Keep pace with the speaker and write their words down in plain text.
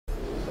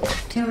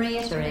To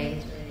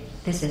reiterate,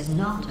 this is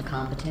not a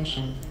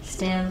competition.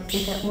 Still,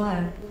 if it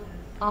were,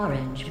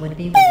 Orange would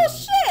be winning.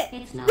 Bullshit!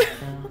 It's not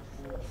though.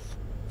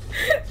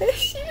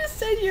 She just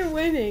said you're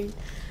winning.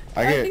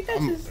 I think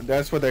that's just...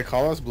 that's what they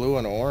call us, blue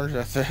and orange.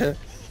 That's it.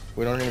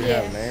 We don't even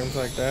have names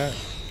like that.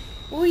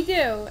 Well, we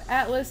do,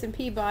 Atlas and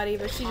Peabody,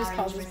 but she just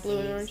calls us blue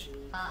and orange.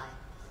 5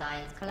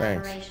 science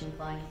collaboration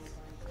points.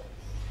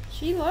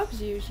 She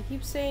loves you. She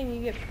keeps saying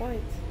you get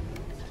points.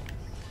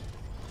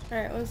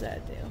 Alright, what does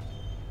that do?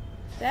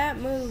 That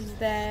moves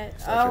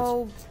that.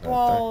 Oh,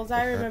 balls.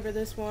 I remember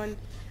this one.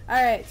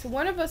 Alright, so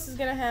one of us is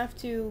going to have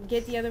to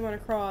get the other one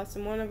across,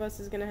 and one of us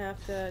is going to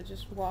have to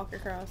just walk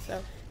across.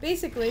 So,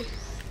 basically,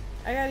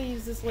 I got to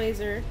use this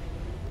laser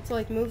to,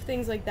 like, move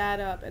things like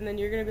that up, and then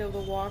you're going to be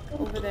able to walk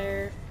over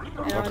there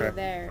and onto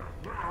there.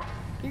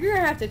 You're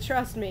going to have to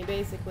trust me,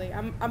 basically.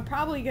 I'm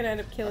probably going to end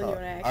up killing you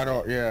in an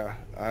accident.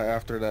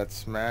 After that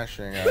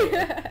smashing,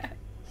 that's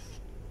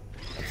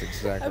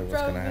exactly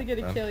what's going to happen. I'm probably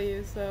going to kill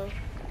you, so...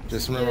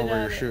 Just remember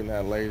where you're shooting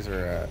that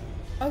laser at.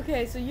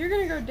 Okay, so you're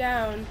going to go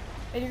down,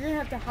 and you're going to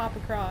have to hop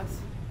across.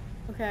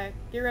 Okay,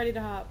 get ready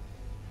to hop.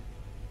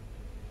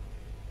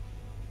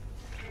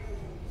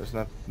 There's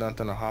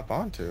nothing to hop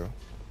onto.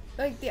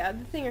 Like the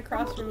thing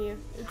across from you.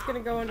 It's going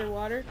to go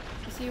underwater.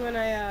 You see when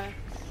I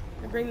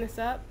bring this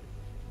up?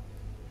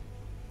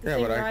 Yeah,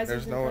 but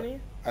there's no...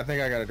 I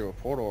think I got to do a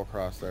portal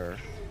across there.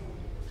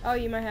 Oh,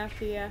 you might have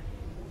to, yeah.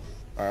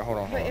 Alright, hold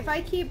on. But if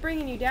I keep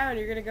bringing you down,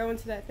 you're going to go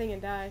into that thing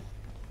and die.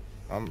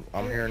 I'm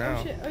here now.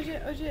 Oh shit, oh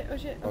shit, oh shit, oh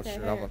shit. Oh Okay,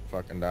 shit, I'm gonna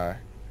fucking die.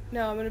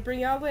 No, I'm gonna bring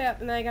you all the way up,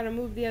 and then I gotta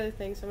move the other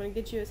thing. So I'm gonna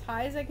get you as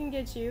high as I can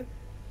get you.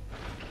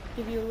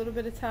 Give you a little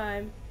bit of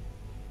time.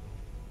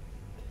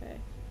 Okay.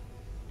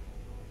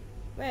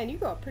 Man, you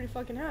go up pretty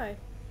fucking high.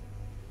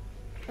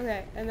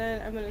 Okay, and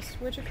then I'm gonna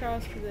switch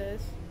across to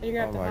this, and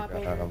you're gonna have to hop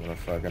over. I'm gonna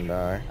fucking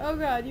die. Oh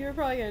god, you were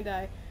probably gonna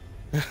die.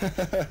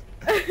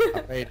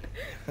 I made it.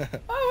 Oh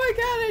my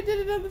god, I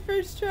did it on the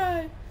first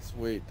try.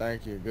 Sweet,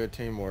 thank you. Good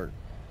teamwork.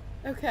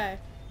 Okay.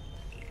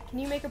 Can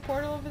you make a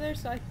portal over there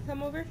so I can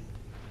come over?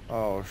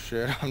 Oh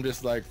shit, I'm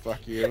just like,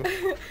 fuck you.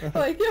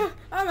 Like, yo,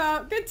 I'm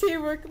out. Good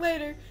teamwork.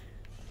 Later.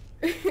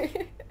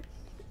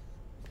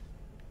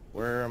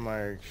 Where am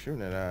I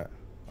shooting it at?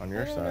 On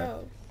your side?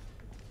 Know.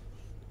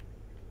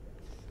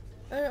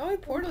 The only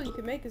portal you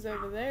can make is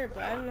over there,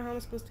 but I don't know how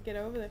I'm supposed to get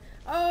over there.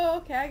 Oh,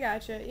 okay, I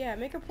gotcha. Yeah,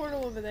 make a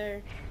portal over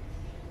there.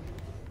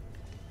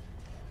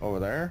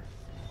 Over there?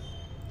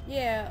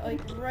 Yeah,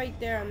 like right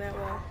there on that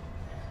wall.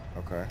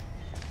 Okay.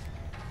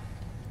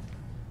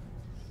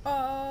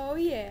 Oh,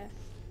 yeah.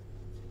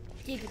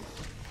 Get it.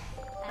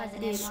 As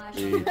an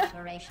impartial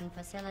operation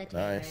facilitator,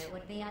 Nice. it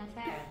would be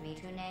unfair of me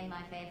to name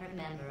my favorite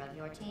member of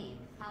your team.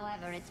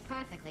 However, it's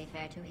perfectly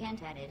fair to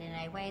hint at it in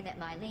a way that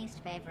my least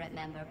favorite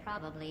member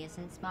probably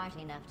isn't smart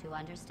enough to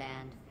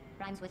understand.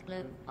 Rhymes with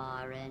blue.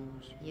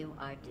 Orange, you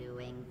are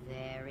doing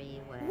very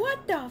well.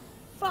 What the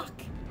fuck?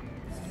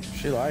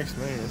 She likes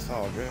me, it's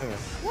all good.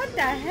 What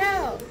the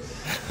hell?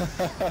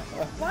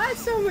 Why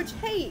so much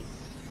hate?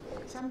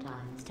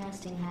 Sometimes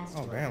testing has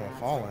to Oh damn, I'm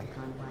falling.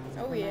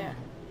 Oh yeah.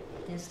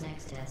 This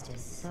next test is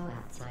so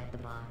outside the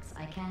box,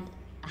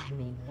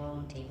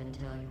 won't even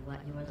tell you what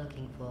you are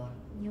looking for.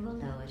 You will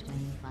know it when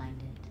you find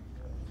it.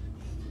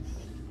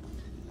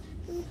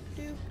 Doop,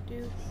 doop,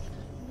 doop.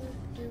 Doop,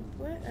 doop.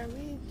 What are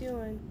we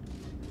doing?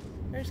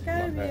 There's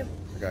gotta be a...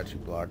 I got you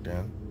blocked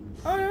in.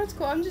 Oh no, it's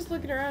cool. I'm just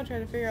looking around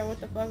trying to figure out what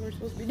the fuck we're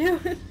supposed to be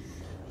doing.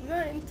 I'm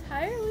not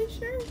entirely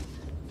sure.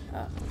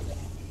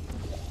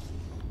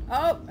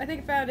 Oh, I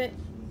think I found it.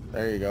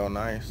 There you go,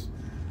 nice.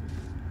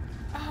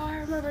 Oh, I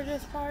remember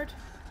this part.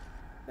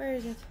 Where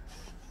is it?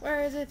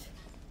 Where is it?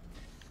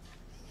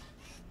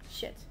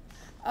 Shit.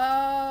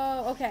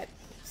 Oh, okay.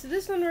 So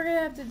this one we're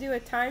gonna have to do a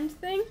timed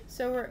thing.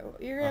 So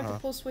you're gonna have to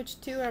pull switch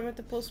 2 and I'm gonna have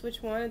to pull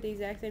switch 1 at the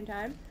exact same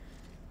time.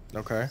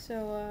 Okay.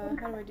 So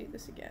how do I do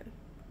this again?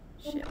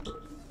 Shit.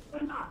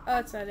 Oh,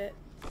 that's not it.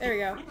 There we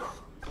go.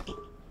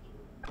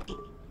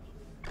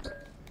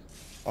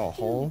 Oh,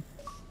 hole?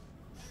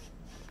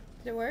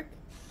 Did it work?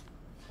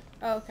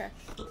 Oh, okay.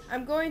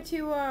 I'm going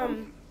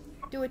to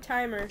do a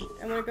timer,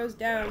 and when it goes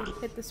down,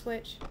 hit the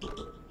switch.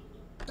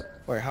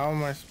 Wait, how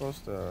am I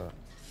supposed to...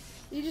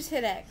 You just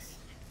hit X.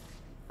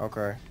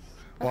 Okay.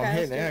 Well, I'm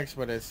hitting X,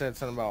 but it said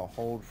something about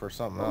hold for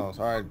something else.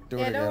 Alright, do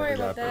it again. Yeah, don't worry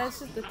about that. That's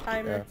just the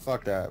timer. Yeah,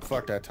 fuck that.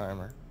 Fuck that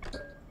timer.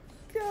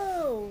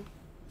 Go!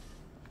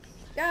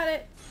 Got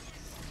it.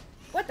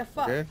 What the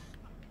fuck? Good?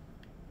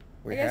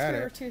 I guess we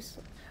were too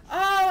slow.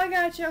 Oh, I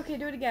got you. Okay,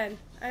 do it again.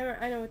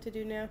 I know what to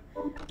do now.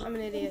 I'm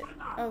an idiot.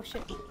 Oh,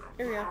 shit.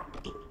 Here we go.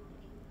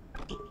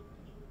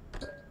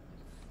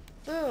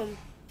 Boom.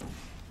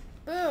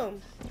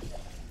 Boom.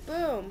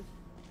 Boom.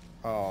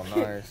 Oh,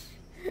 nice.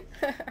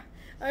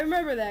 I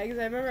remember that, because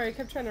I remember I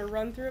kept trying to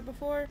run through it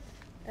before,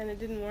 and it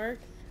didn't work.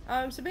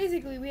 So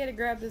basically, we had to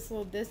grab this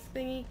little disc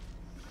thingy.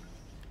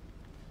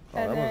 Oh,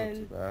 that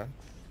wasn't too bad.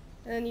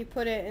 And then you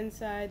put it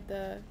inside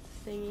the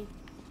thingy.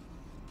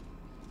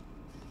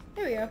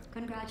 There we go.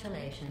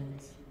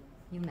 Congratulations.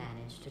 You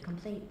managed to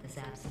complete this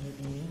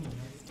absolutely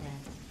meaningless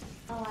test.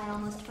 Oh, I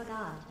almost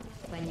forgot.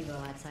 When you go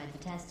outside the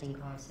testing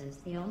courses,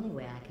 the only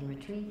way I can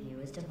retrieve you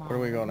is to Where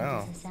do we go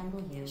now?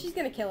 disassemble you. She's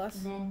gonna kill us.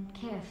 Then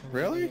carefully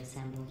Really?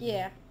 reassemble you.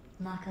 Yeah.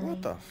 Luckily,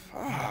 What the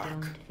I fuck?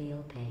 don't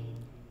feel pain.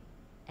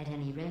 At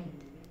any rate,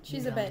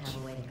 She's you a don't bitch.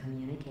 have a way to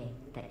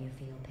communicate that you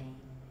feel pain.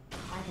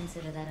 I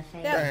consider that a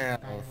favor, Yeah.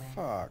 Damn, by the way.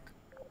 fuck.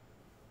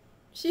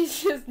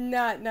 She's just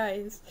not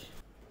nice.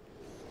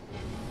 Oh,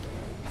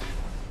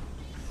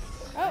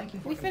 Thank you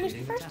for we finished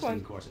the completing first testing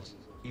one. courses.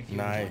 If you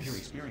Nice. enjoyed your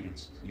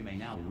experience, you may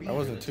now That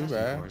wasn't redo the too testing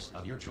bad. course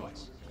of your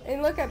choice.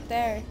 And look up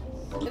there.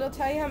 It'll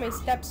tell you how many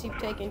steps you've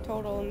taken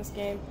total in this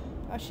game.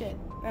 Oh shit,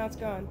 now it's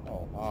gone.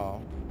 Oh,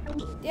 wow.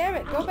 Damn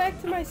it, go back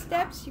to my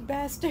steps, you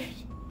bastard.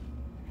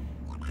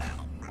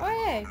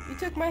 Oh hey, you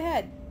took my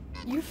head.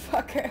 You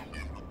fucker.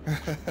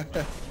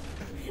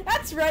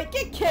 That's right,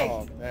 get kicked.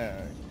 Oh,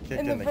 man.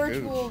 Kicked in the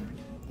virtual...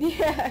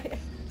 Yeah.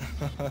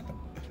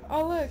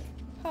 Oh look,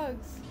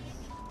 hugs.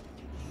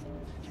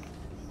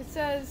 It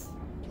says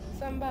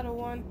something about a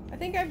 1. I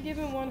think I've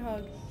given 1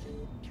 hug.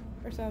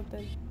 Or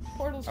something.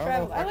 Portals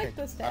traveled. I like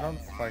this I stat. don't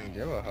know if I can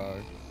give a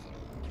hug.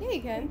 Yeah,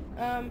 you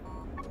can.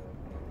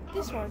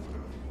 This one.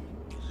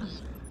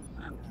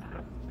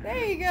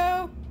 There you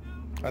go.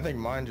 I think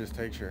mine just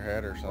takes your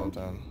head or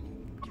something.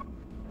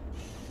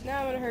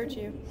 Now I'm gonna hurt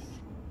you.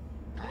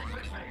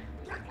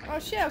 Oh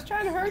shit, I was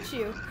trying to hurt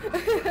you.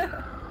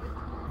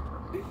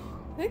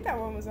 I think that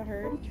one was a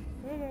hurt.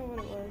 I don't know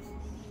what it was.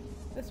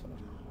 This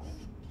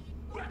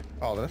one.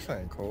 Oh, this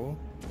ain't cool.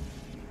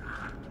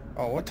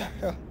 Oh, what the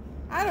hell?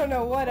 I don't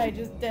know what I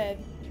just did.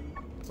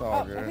 It's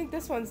all Oh, good. I think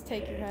this one's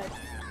take your head.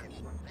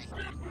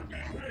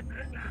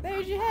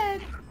 There's your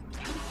head.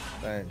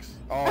 Thanks.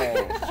 Oh,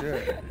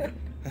 shit.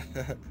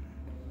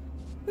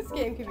 This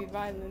game can be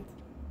violent.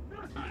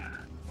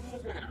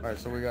 Alright,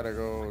 so we gotta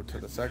go to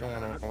the second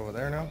one over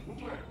there now?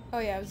 Oh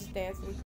yeah, I was just dancing.